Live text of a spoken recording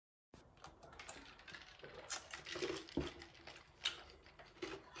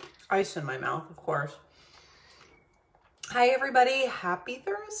Ice in my mouth, of course. Hi, everybody. Happy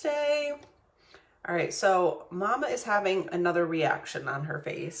Thursday. All right, so Mama is having another reaction on her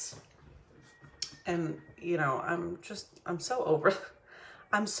face. And, you know, I'm so over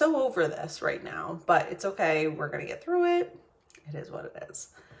this right now, but it's okay. We're going to get through it. It is what it is.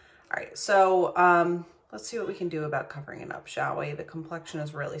 All right, so let's see what we can do about covering it up, shall we? The complexion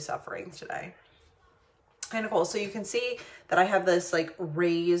is really suffering today. Kind of cool. So you can see that I have this like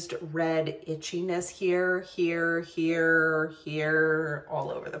raised red itchiness here,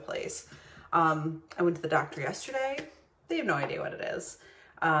 all over the place. I went to the doctor yesterday. They have no idea what it is.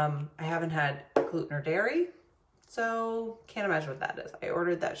 I haven't had gluten or dairy, so can't imagine what that is. I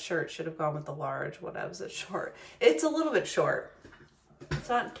ordered that shirt, should have gone with the large. What was it short? It's a little bit short. It's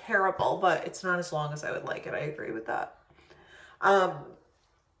not terrible, but it's not as long as I would like it. I agree with that.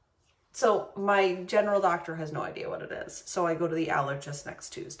 So my general doctor has no idea what it is. So I go to the allergist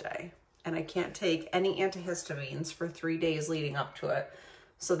next Tuesday, and I can't take any antihistamines for 3 days leading up to it,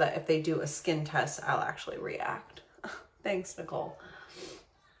 so that if they do a skin test, I'll actually react. Thanks, Nicole.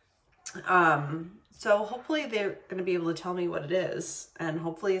 So hopefully they're going to be able to tell me what it is, and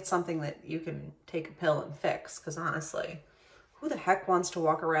hopefully it's something that you can take a pill and fix, because honestly, who the heck wants to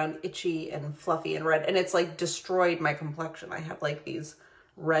walk around itchy and fluffy and red? And it's like destroyed my complexion. I have like these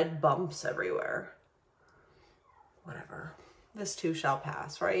red bumps everywhere. Whatever. This too shall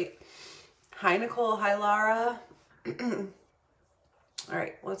pass, right? Hi, Nicole. Hi, Lara. All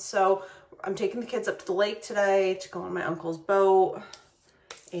right, so I'm taking the kids up to the lake today to go on my uncle's boat.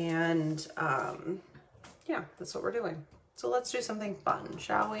 And yeah, that's what we're doing. So let's do something fun,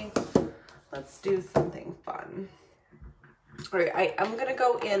 shall we? Let's do something fun. All right, I'm gonna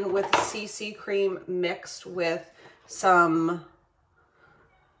go in with CC cream mixed with some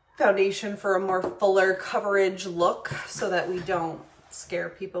foundation for a more fuller coverage look so that we don't scare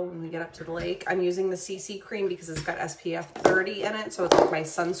people when we get up to the lake. I'm using the CC cream because it's got SPF 30 in it, so it's like my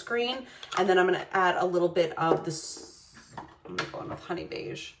sunscreen. And then I'm gonna add a little bit of this, I'm gonna go in with Honey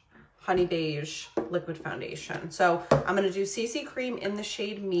Beige liquid foundation. So I'm gonna do CC cream in the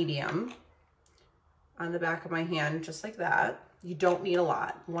shade medium on the back of my hand, just like that. You don't need a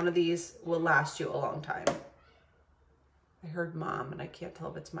lot. One of these will last you a long time. I heard mom, and I can't tell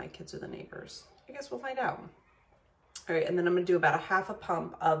if it's my kids or the neighbors. I guess we'll find out. All right, and then I'm gonna do about a half a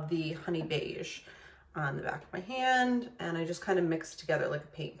pump of the Honey Beige on the back of my hand, and I just kind of mix together like a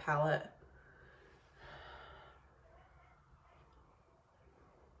paint palette.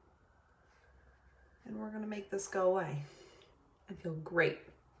 And we're gonna make this go away and feel great.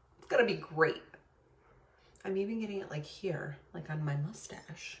 It's gonna be great. I'm even getting it like here, like on my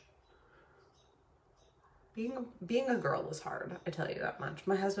mustache. Being a girl was hard, I tell you that much.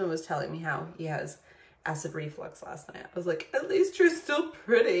 My husband was telling me how he has acid reflux last night. I was like, at least you're still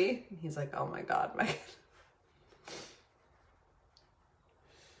pretty. And he's like, oh my God, Megan.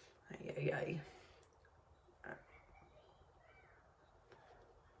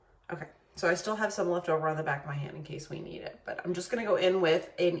 Okay, so I still have some left over on the back of my hand in case we need it, but I'm just gonna go in with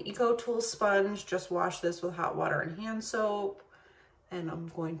an Eco Tool sponge, just wash this with hot water and hand soap, and I'm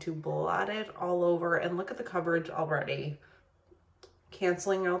going to blot it all over, and look at the coverage already,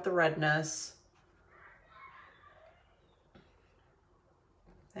 canceling out the redness.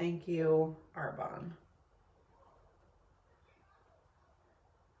 Thank you, Arbonne.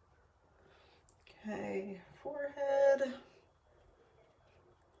 Okay, forehead.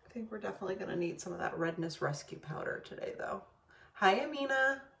 I think we're definitely gonna need some of that redness rescue powder today though. Hi,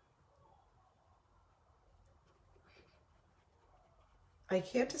 Amina. I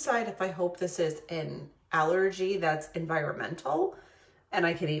can't decide if I hope this is an allergy that's environmental and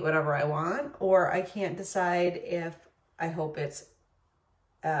I can eat whatever I want, or I can't decide if I hope it's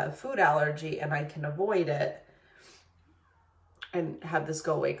a food allergy and I can avoid it and have this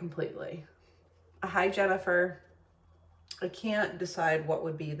go away completely. Hi, Jennifer. I can't decide what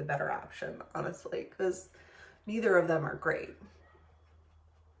would be the better option, honestly, because neither of them are great.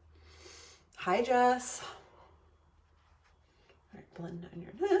 Hi, Jess. All right, blend down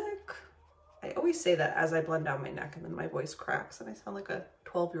your neck. I always say that as I blend down my neck, and then my voice cracks and I sound like a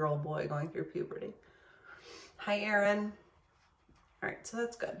 12-year-old boy going through puberty. Hi, Erin. All right, so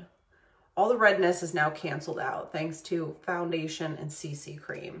that's good. All the redness is now canceled out thanks to foundation and CC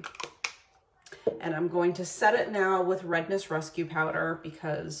cream. And I'm going to set it now with Redness Rescue Powder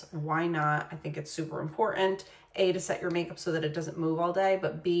because why not? I think it's super important. A, to set your makeup so that it doesn't move all day,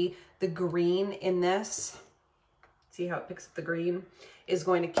 but B, the green in this, see how it picks up the green, is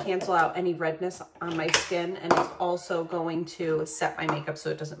going to cancel out any redness on my skin, and it's also going to set my makeup so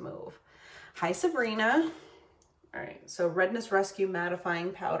it doesn't move. Hi, Sabrina. All right, so Redness Rescue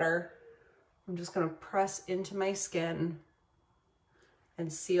Mattifying Powder. I'm just gonna press into my skin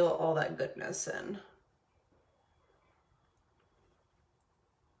and seal all that goodness in.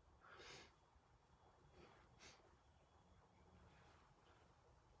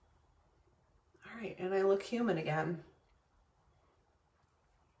 All right, and I look human again.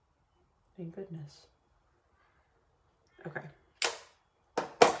 Thank goodness. Okay.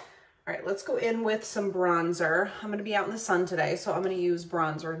 All right, let's go in with some bronzer. I'm gonna be out in the sun today, so I'm gonna use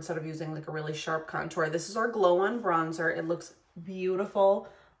bronzer instead of using like a really sharp contour. This is our Glow On bronzer. It looks beautiful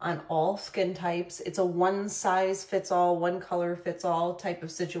on all skin types. It's a one size fits all, one color fits all type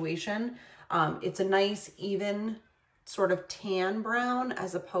of situation. It's a nice, even sort of tan brown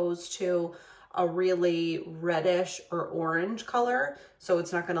as opposed to a really reddish or orange color. So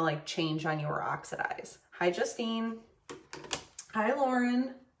it's not gonna like change on you or oxidize. Hi, Justine. Hi,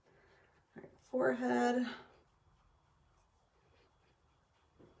 Lauren. All right, forehead.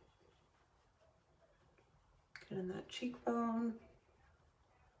 Get in that cheekbone.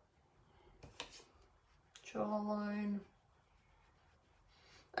 Jawline.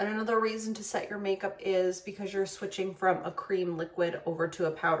 And another reason to set your makeup is because you're switching from a cream liquid over to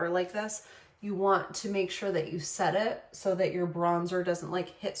a powder like this. You want to make sure that you set it so that your bronzer doesn't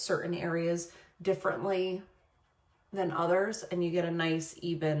like hit certain areas differently than others, and you get a nice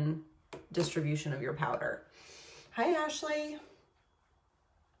even distribution of your powder. Hi, Ashley.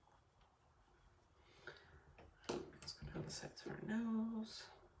 Let's go down the sides of our nose.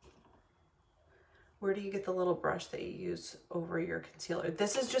 Where do you get the little brush that you use over your concealer?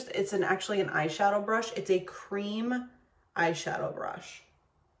 This is just, it's actually an eyeshadow brush. It's a cream eyeshadow brush.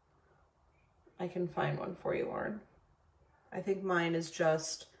 I can find one for you, Lauren. I think mine is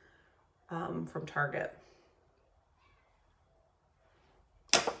just from Target.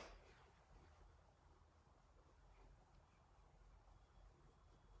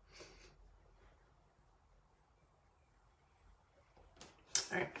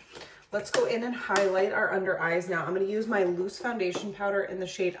 All right, let's go in and highlight our under eyes now. I'm going to use my loose foundation powder in the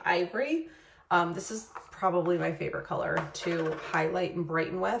shade Ivory. This is probably my favorite color to highlight and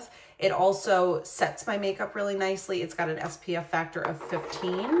brighten with. It also sets my makeup really nicely. It's got an SPF factor of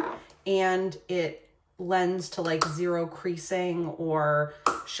 15 and it lends to like zero creasing or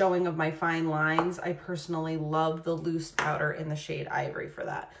showing of my fine lines. I personally love the loose powder in the shade Ivory for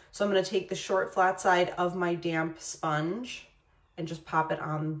that. So I'm going to take the short flat side of my damp sponge and just pop it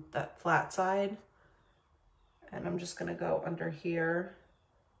on that flat side. And I'm just gonna go under here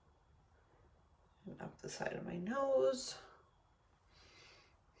and up the side of my nose.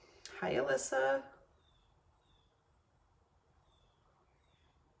 Hi, Alyssa.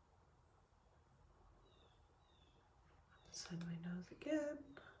 Side of my nose again.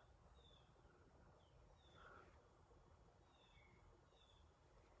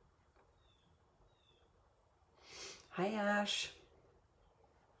 Hi, Ash.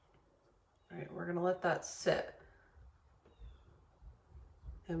 All right, we're gonna let that sit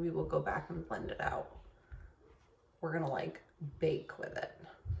and we will go back and blend it out. We're gonna like bake with it.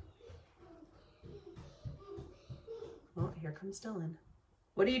 Oh, here comes Dylan.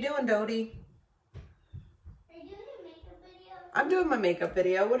 What are you doing, Dodie? Are you doing a makeup video? I'm doing my makeup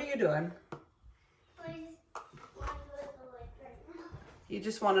video. What are you doing? I just want to go to the lake right now. You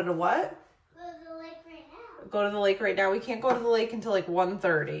just wanted to what? Go to the lake right now. Go to the lake right now. We can't go to the lake until like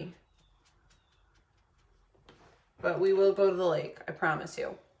 1:30. But we will go to the lake, I promise you.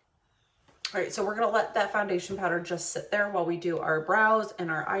 All right, so we're gonna let that foundation powder just sit there while we do our brows and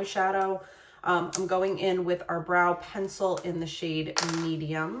our eyeshadow. I'm going in with our brow pencil in the shade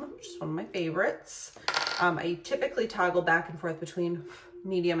Medium, which is one of my favorites. I typically toggle back and forth between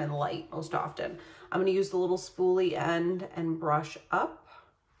medium and light most often. I'm gonna use the little spoolie end and brush up.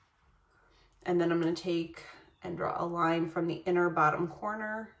 And then I'm gonna take and draw a line from the inner bottom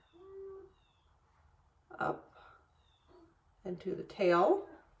corner up into the tail.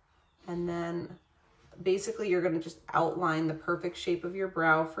 And then basically you're gonna just outline the perfect shape of your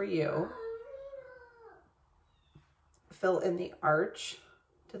brow for you. Fill in the arch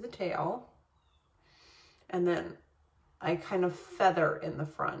to the tail. And then I kind of feather in the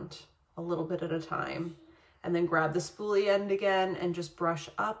front a little bit at a time. And then grab the spoolie end again and just brush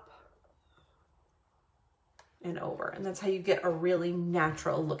up and over. And that's how you get a really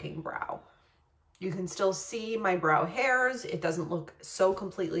natural looking brow. You can still see my brow hairs. It doesn't look so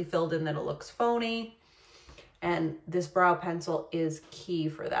completely filled in that it looks phony. And this brow pencil is key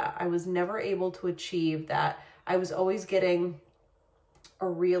for that. I was never able to achieve that. I was always getting a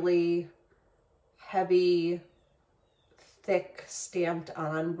really heavy, thick, stamped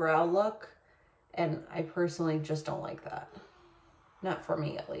on brow look. And I personally just don't like that. Not for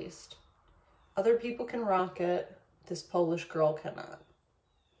me, at least. Other people can rock it. This Polish girl cannot.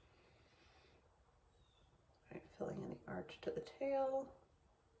 All right, filling in the arch to the tail.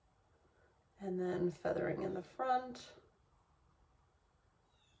 And then feathering in the front.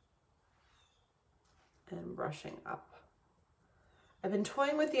 And brushing up. I've been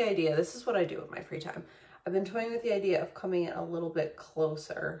toying with the idea, this is what I do with my free time. I've been toying with the idea of coming in a little bit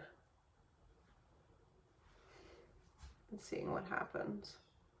closer and seeing what happens.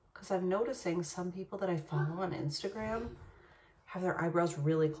 Because I'm noticing some people that I follow on Instagram have their eyebrows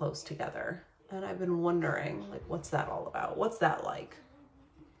really close together. And I've been wondering, like, what's that all about? What's that like?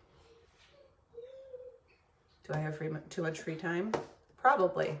 Do I have too much free time?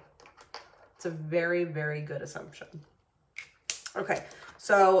 Probably. It's a very, very good assumption. Okay,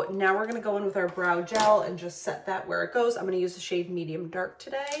 so now we're gonna go in with our brow gel and just set that where it goes. I'm gonna use the shade Medium Dark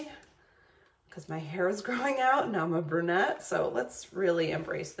today because my hair is growing out. Now I'm a brunette, so let's really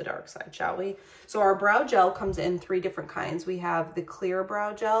embrace the dark side, shall we? So our brow gel comes in 3 different kinds. We have the clear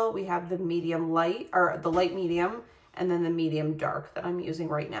brow gel, we have the medium light, or the light medium, and then the medium dark that I'm using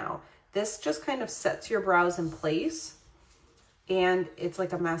right now. This just kind of sets your brows in place, and it's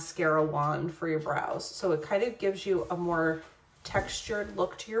like a mascara wand for your brows. So it kind of gives you a more textured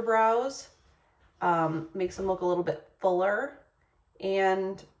look to your brows, makes them look a little bit fuller,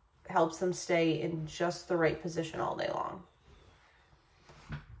 and helps them stay in just the right position all day long.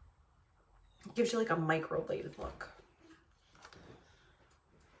 It gives you like a microbladed look.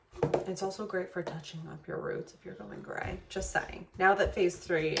 It's also great for touching up your roots if you're going gray. Just saying. Now that phase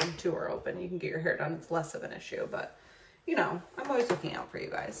 3 and 2 are open, you can get your hair done. It's less of an issue, but you know, I'm always looking out for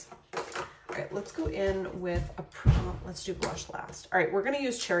you guys. All right, let's go in with let's do blush last. All right, we're gonna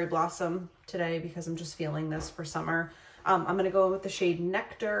use Cherry Blossom today because I'm just feeling this for summer. I'm gonna go in with the shade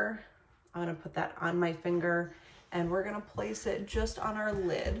Nectar. I'm gonna put that on my finger and we're gonna place it just on our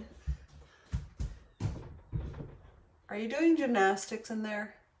lid. Are you doing gymnastics in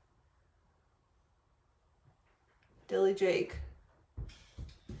there? Dilly Jake.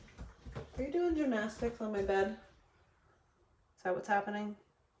 Are you doing gymnastics on my bed? Is that what's happening?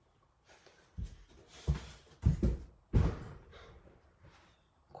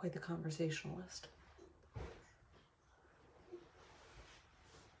 Quite the conversationalist.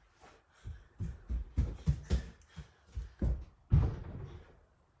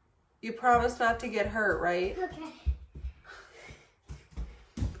 You promised not to get hurt, right? Okay.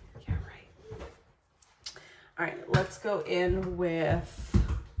 Yeah, right. All right, let's go in with,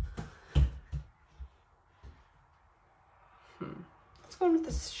 let's go in with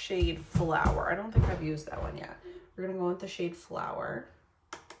the shade Flower. I don't think I've used that one yet. We're gonna go with the shade Flower.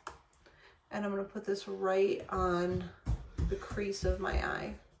 And I'm gonna put this right on the crease of my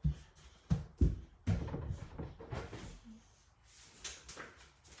eye.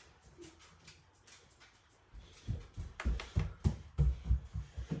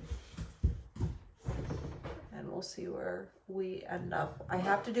 And we'll see where we end up. I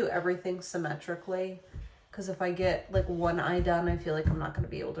have to do everything symmetrically because if I get like one eye done, I feel like I'm not gonna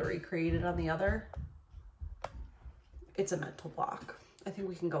be able to recreate it on the other. It's a mental block. I think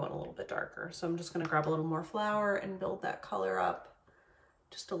we can go in a little bit darker. So I'm just gonna grab a little more flour and build that color up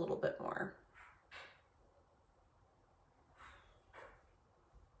just a little bit more.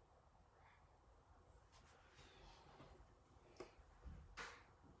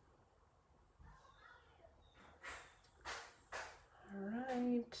 All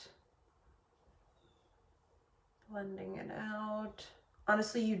right. Blending it out.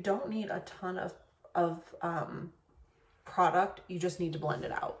 Honestly, you don't need a ton of product. You just need to blend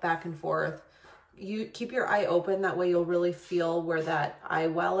it out back and forth. You keep your eye open, that way you'll really feel where that eye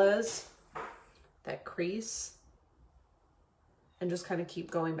well is, that crease, and just kind of keep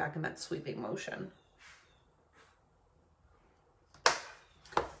going back in that sweeping motion.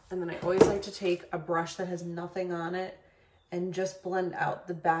 And then I always like to take a brush that has nothing on it and just blend out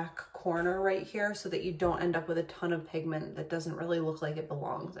the back corner right here so that you don't end up with a ton of pigment that doesn't really look like it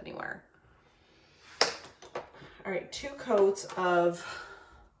belongs anywhere. All right, 2 coats of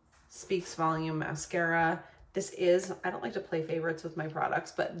Speaks Volume mascara. This is, I don't like to play favorites with my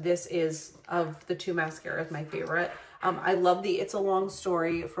products, but this is, of the 2 mascaras, my favorite. I love the It's a Long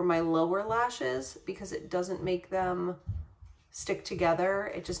Story for my lower lashes because it doesn't make them stick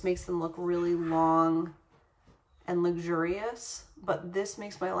together. It just makes them look really long and luxurious, but this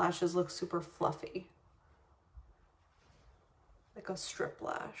makes my lashes look super fluffy, like a strip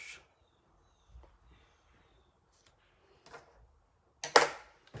lash.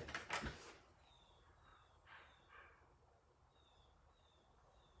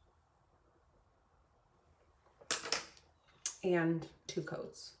 and 2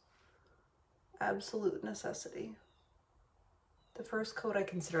 coats. Absolute necessity. The first coat I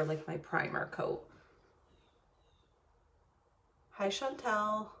consider like my primer coat. Hi,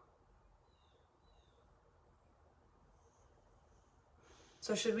 Chantel.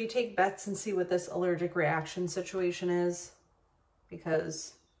 So should we take bets and see what this allergic reaction situation is?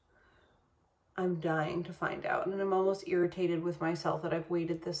 Because I'm dying to find out, and I'm almost irritated with myself that I've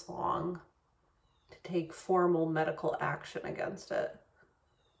waited this long to take formal medical action against it.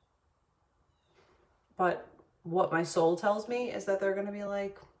 But what my soul tells me is that they're going to be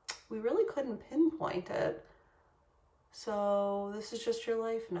like, we really couldn't pinpoint it. So this is just your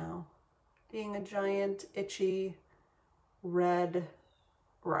life now, being a giant, itchy, red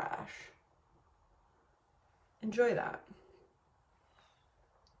rash. Enjoy that.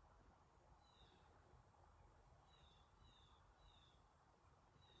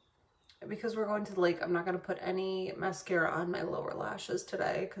 Because we're going to the lake, I'm not going to put any mascara on my lower lashes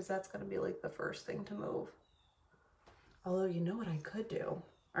today because that's going to be like the first thing to move. Although, you know what I could do? All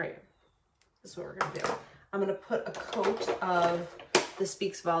right, this is what we're going to do. I'm going to put a coat of the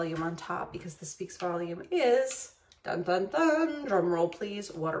Speaks Volume on top because the Speaks Volume is, dun dun dun, drum roll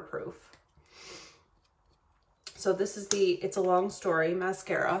please, waterproof. So this is the It's a Long Story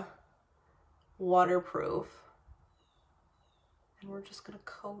mascara, waterproof. And we're just going to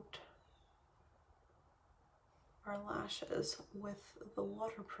coat our lashes with the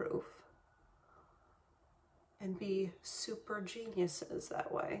waterproof and be super geniuses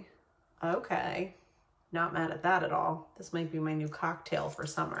that way. Okay, not mad at that at all. This might be my new cocktail for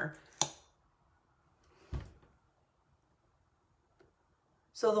summer.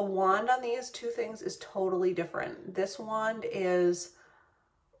 So the wand on these two things is totally different. This wand is,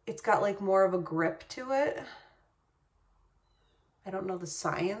 it's got like more of a grip to it. I don't know the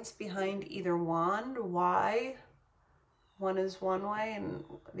science behind either wand, why one is one way and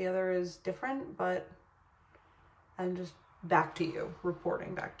the other is different, but I'm just back to you,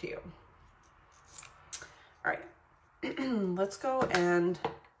 reporting back to you. All right, let's go and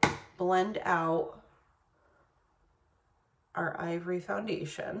blend out our Ivory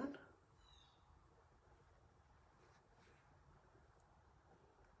foundation.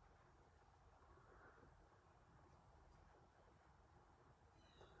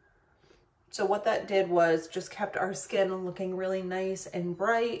 So what that did was just kept our skin looking really nice and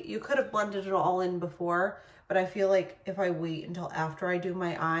bright. You could have blended it all in before, but I feel like if I wait until after I do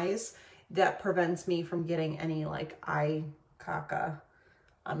my eyes, that prevents me from getting any like eye caca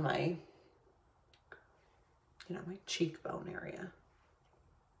on my, you know, my cheekbone area.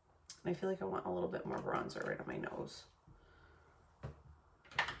 And I feel like I want a little bit more bronzer right on my nose.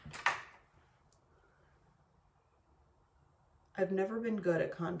 I've never been good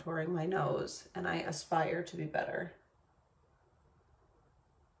at contouring my nose, and I aspire to be better.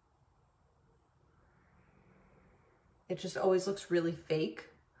 It just always looks really fake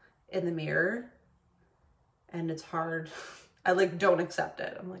in the mirror, and it's hard. I like don't accept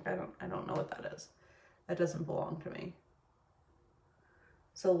it. I'm like, I don't know what that is. That doesn't belong to me.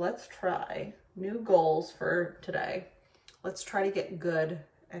 So let's try new goals for today. Let's try to get good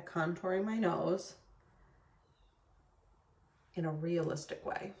at contouring my nose in a realistic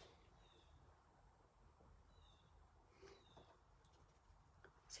way.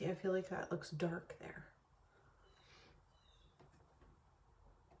 See, I feel like that looks dark there.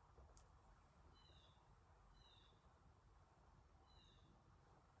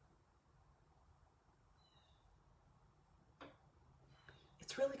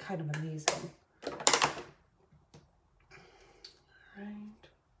 It's really kind of amazing.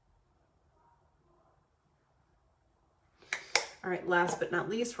 All right, last but not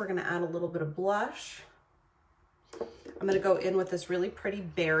least, we're gonna add a little bit of blush. I'm gonna go in with this really pretty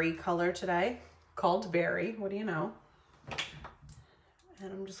berry color today, called Berry, what do you know?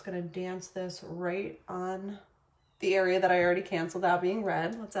 And I'm just gonna dance this right on the area that I already canceled out being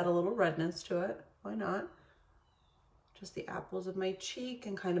red. Let's add a little redness to it, why not? Just the apples of my cheek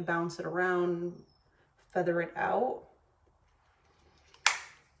and kind of bounce it around, feather it out.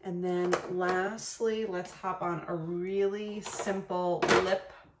 And then lastly, let's hop on a really simple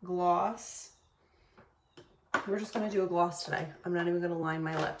lip gloss. We're just gonna do a gloss today. I'm not even gonna line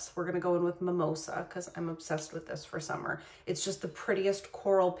my lips. We're gonna go in with Mimosa because I'm obsessed with this for summer. It's just the prettiest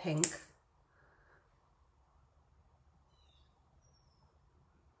coral pink.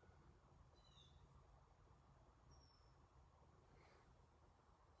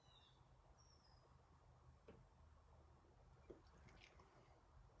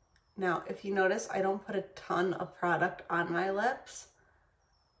 Now, if you notice, I don't put a ton of product on my lips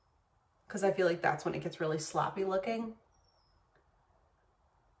because I feel like that's when it gets really sloppy looking.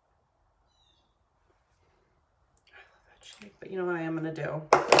 But you know what I am gonna do?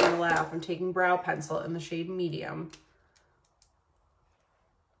 I'm gonna laugh. I'm taking brow pencil in the shade medium.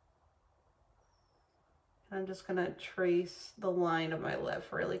 I'm just gonna trace the line of my lip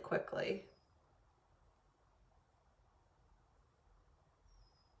really quickly.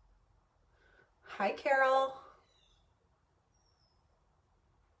 Hi, Carol.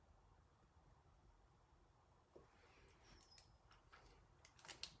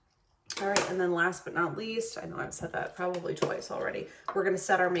 All right, and then last but not least, I know I've said that probably twice already, we're gonna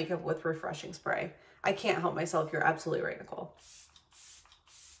set our makeup with refreshing spray. I can't help myself, you're absolutely right, Nicole.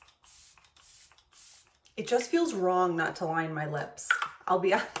 It just feels wrong not to line my lips. I'll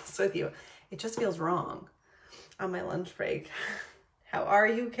be honest with you. It just feels wrong on my lunch break. How are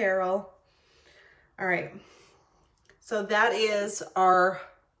you, Carol? All right, so that is our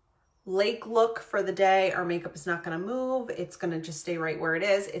lake look for the day. Our makeup is not gonna move. It's gonna just stay right where it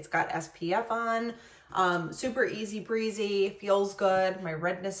is. It's got SPF on, super easy breezy, feels good. My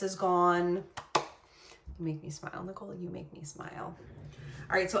redness is gone. You make me smile, Nicole, you make me smile.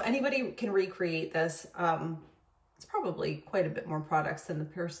 All right, so anybody can recreate this. It's probably quite a bit more products than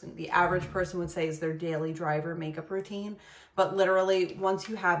the average person would say is their daily driver makeup routine. But literally, once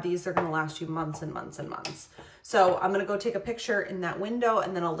you have these, they're gonna last you months and months and months. So I'm gonna go take a picture in that window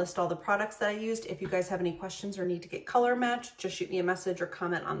and then I'll list all the products that I used. If you guys have any questions or need to get color matched, just shoot me a message or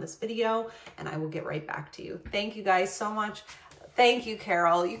comment on this video and I will get right back to you. Thank you guys so much. Thank you,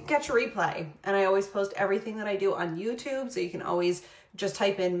 Carol. You can catch a replay. And I always post everything that I do on YouTube, so you can always just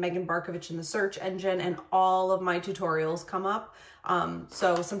type in Megan Barkovich in the search engine and all of my tutorials come up.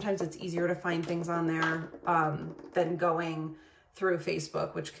 So sometimes it's easier to find things on there than going through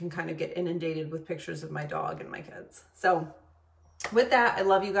Facebook, which can kind of get inundated with pictures of my dog and my kids. So with that, I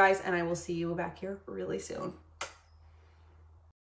love you guys and I will see you back here really soon.